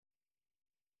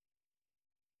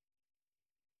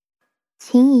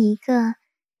请以一个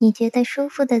你觉得舒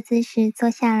服的姿势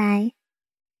坐下来，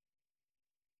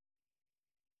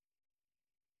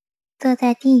坐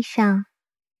在地上，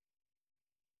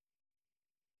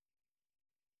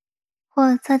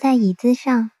或坐在椅子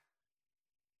上，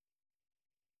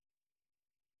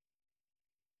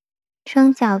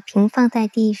双脚平放在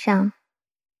地上，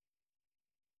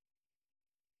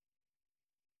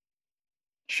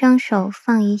双手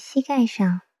放于膝盖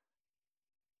上，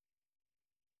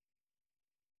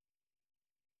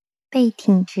背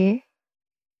挺直，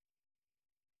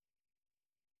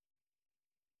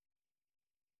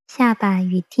下巴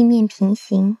与地面平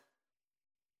行。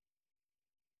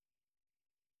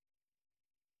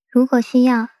如果需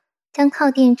要，将靠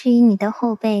垫置于你的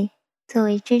后背作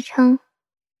为支撑。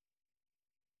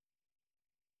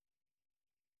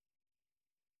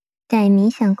在冥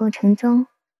想过程中，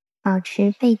保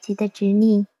持背脊的直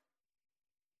立。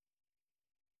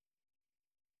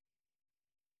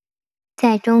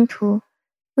在中途，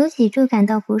如脊柱感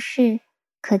到不适，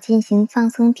可进行放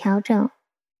松调整。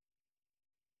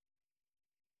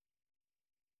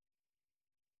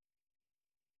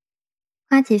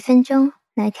花几分钟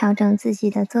来调整自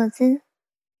己的坐姿。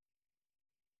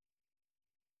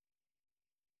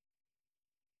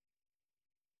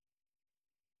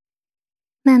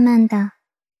慢慢的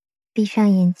闭上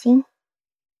眼睛，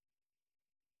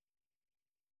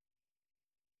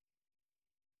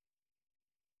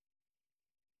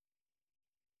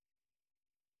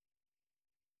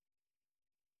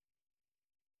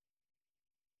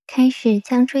开始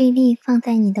将注意力放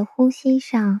在你的呼吸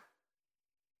上，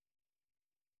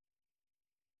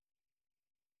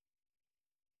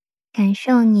感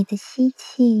受你的吸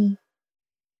气，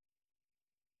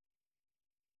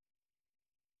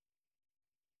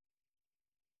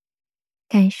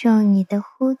感受你的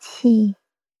呼气。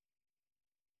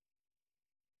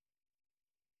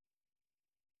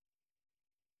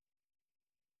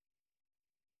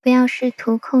不要试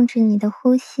图控制你的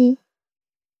呼吸，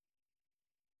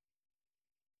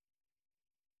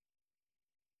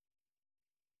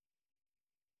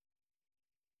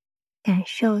感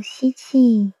受吸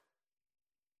气，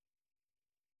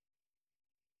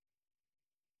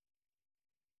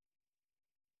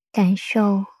感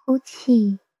受呼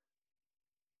气。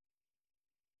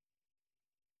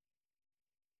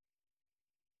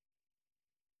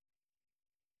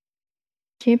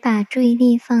只把注意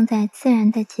力放在自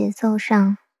然的节奏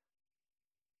上。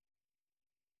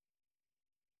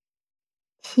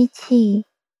吸气，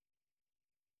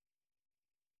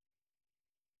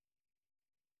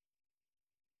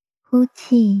呼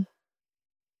气，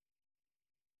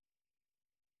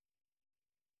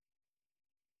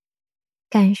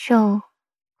感受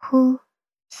呼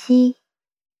吸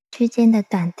之间的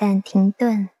短暂停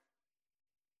顿。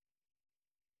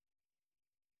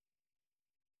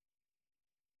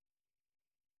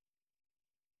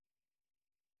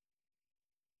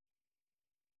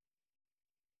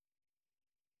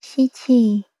吸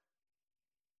气，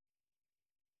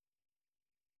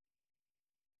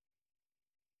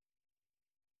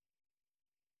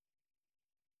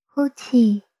呼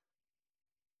气。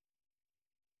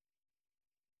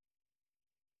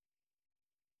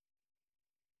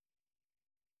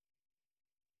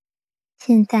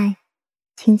现在，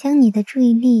请将你的注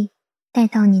意力带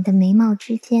到你的眉毛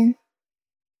之间，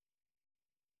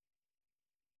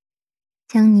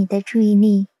将你的注意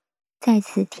力在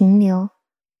此停留。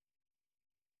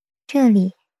这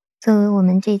里作为我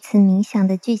们这次冥想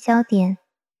的聚焦点。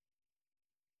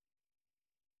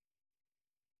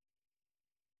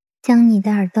将你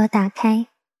的耳朵打开，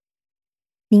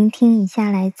聆听以下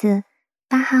来自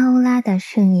巴哈欧拉的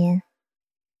圣言。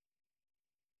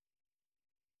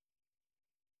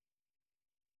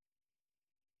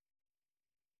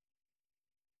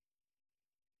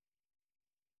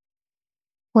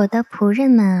我的仆人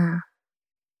们啊，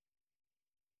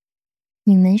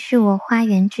你们是我花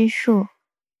园之树，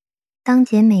当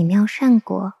结美妙善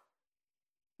果，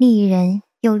利人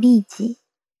又利己。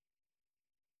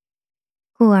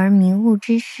故而明悟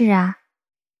之士啊，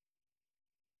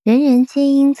人人皆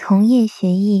应从业学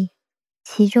艺，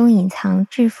其中隐藏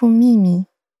致富秘密。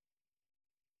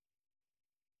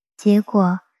结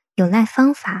果有赖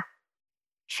方法，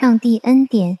上帝恩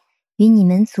典与你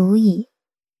们足矣。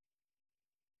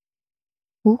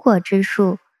无果之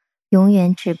树，永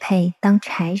远只配当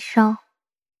柴烧。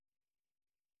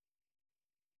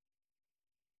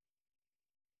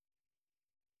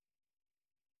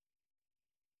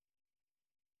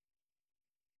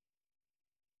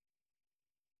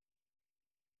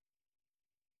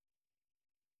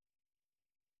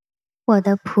我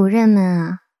的仆人们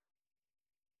啊，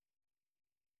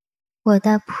我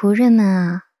的仆人们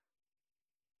啊，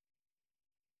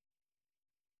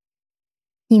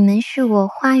你们是我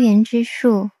花园之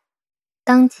树，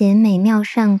当结美妙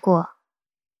善果，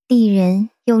利人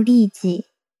又利己。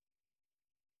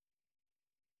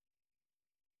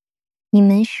你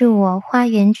们是我花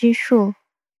园之树，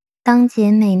当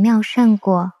结美妙善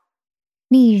果，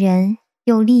利人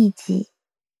又利己。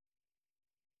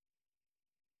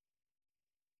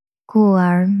故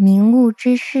而明悟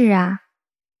之士啊，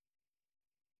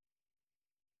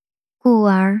故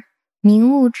而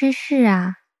明悟之士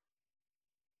啊，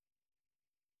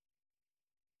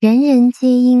人人皆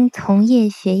应从业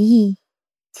学艺，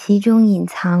其中隐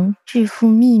藏致富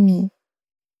秘密。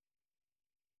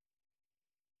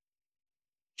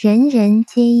人人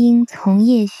皆应从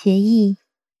业学艺，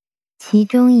其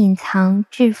中隐藏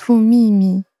致富秘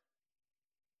密。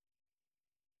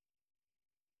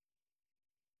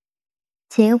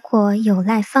结果有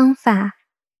赖方法，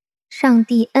上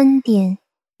帝恩典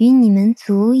与你们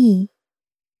足矣。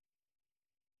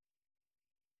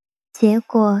结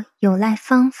果有赖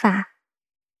方法，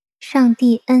上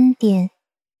帝恩典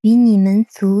与你们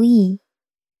足矣。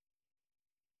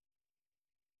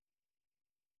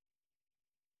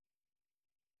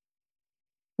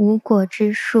无果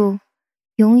之树，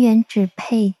永远只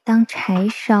配当柴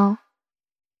烧。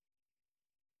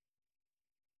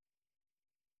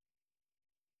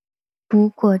无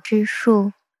果之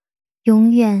树，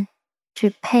永远只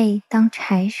配当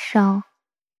柴烧。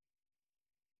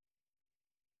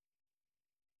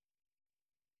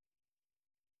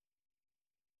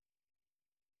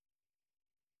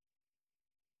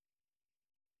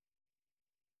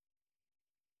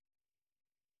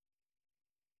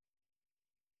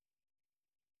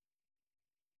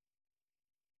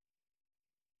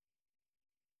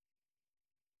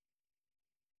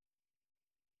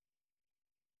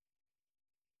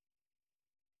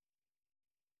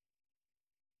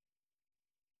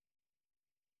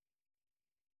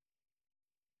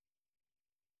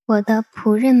我的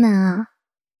仆人们啊，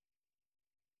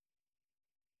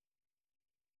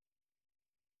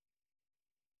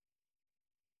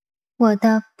我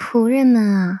的仆人们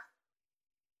啊，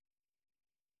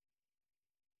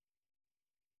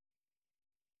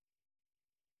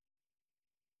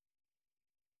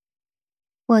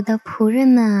我的仆人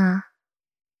们啊，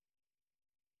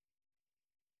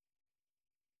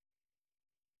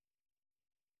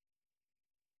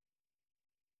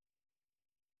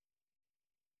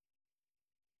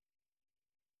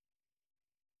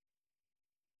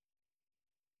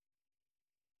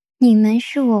你们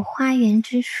是我花园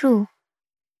之树，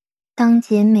当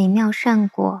结美妙善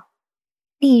果，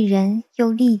利人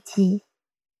又利己。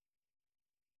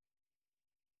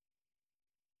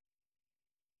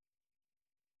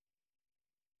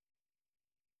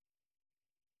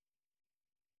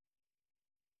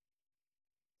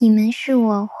你们是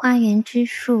我花园之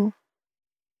树，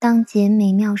当结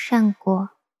美妙善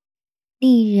果，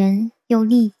利人又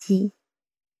利己。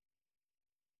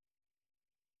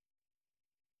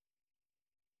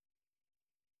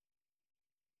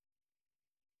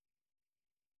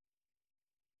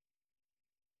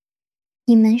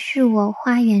你们是我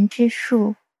花园之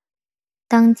树，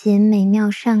当结美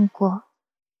妙善果，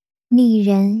利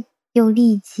人又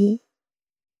利己。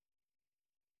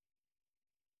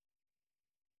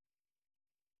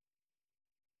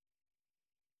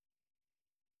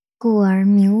故而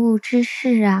明悟之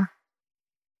士啊，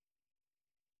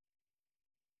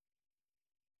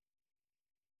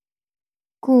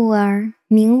故而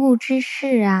明悟之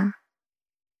士啊，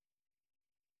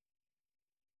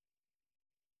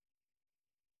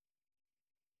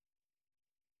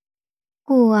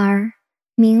故而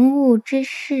明悟之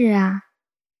士啊，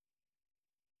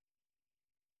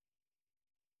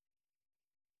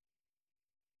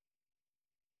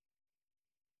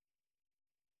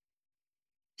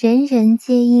人人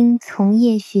皆应从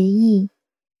业学艺，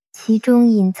其中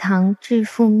隐藏致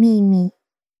富秘密。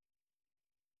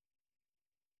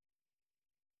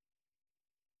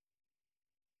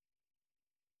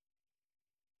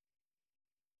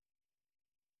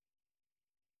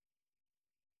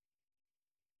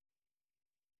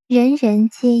人人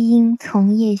皆应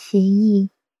从业学艺，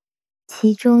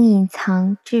其中隐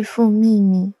藏致富秘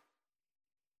密。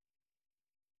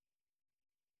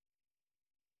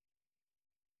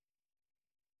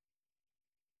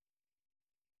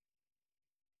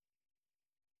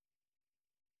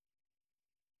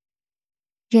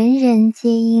人人皆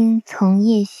应从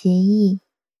业学艺，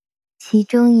其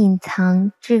中隐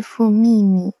藏致富秘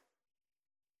密。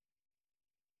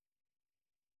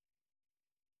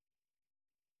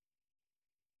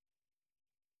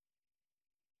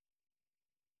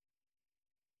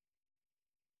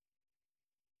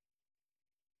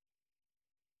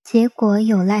结果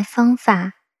有赖方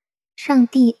法，上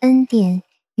帝恩典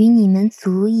与你们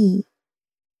足矣。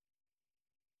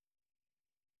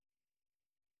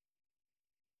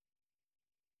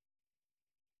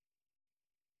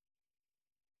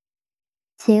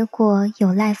结果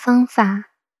有赖方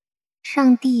法，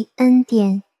上帝恩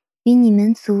典与你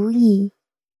们足矣。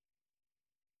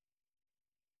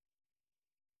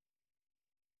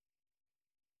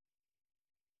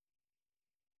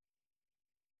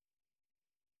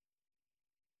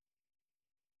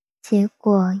结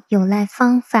果有赖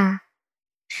方法，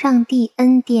上帝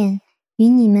恩典与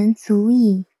你们足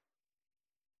矣。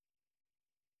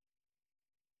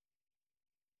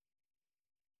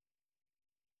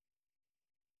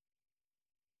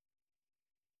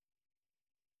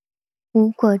无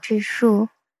果之树，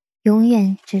永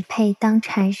远只配当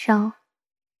柴烧。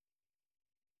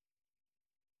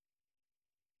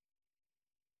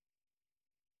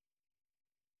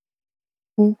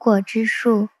无果之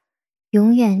树，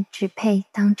永远只配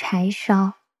当柴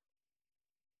烧。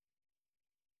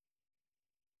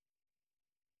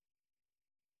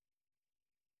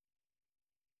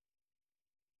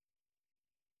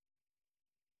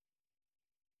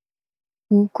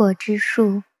无果之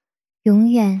树，永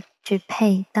远只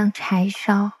配当柴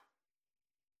烧。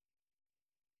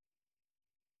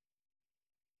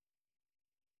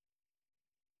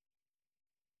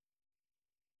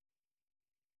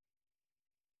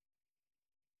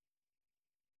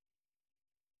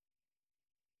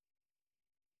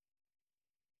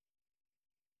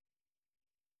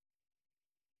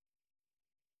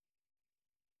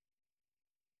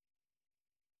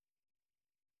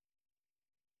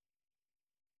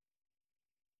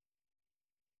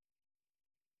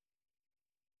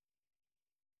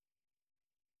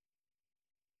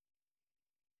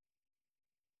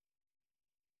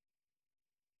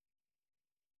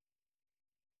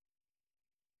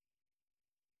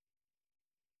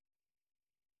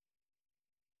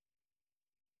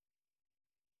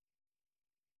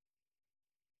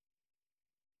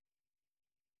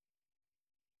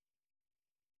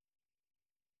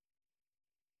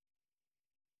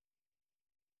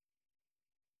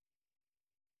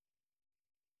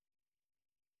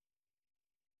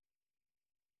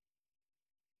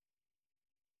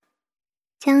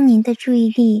将您的注意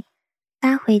力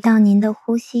拉回到您的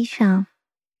呼吸上，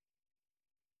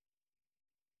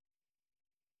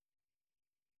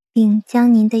并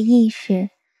将您的意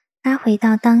识拉回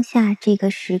到当下这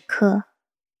个时刻。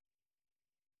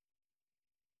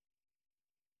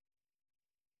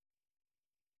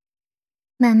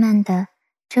慢慢地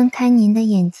睁开您的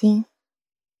眼睛，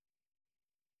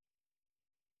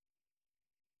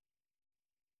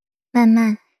慢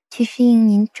慢去适应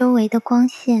您周围的光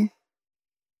线。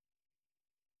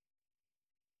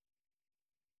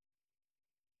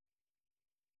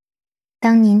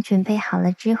当您准备好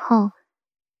了之后，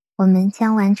我们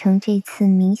将完成这次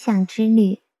冥想之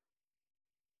旅。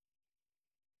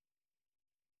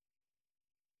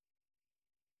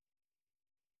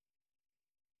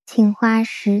请花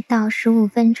10到15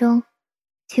分钟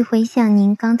去回想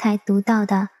您刚才读到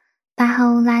的巴哈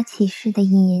欧拉启示的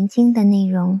引言经的内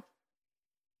容。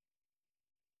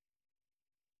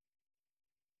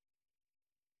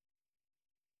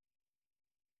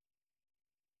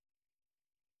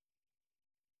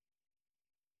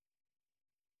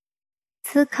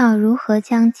思考如何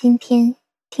将今天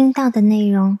听到的内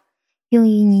容用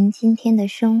于您今天的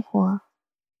生活。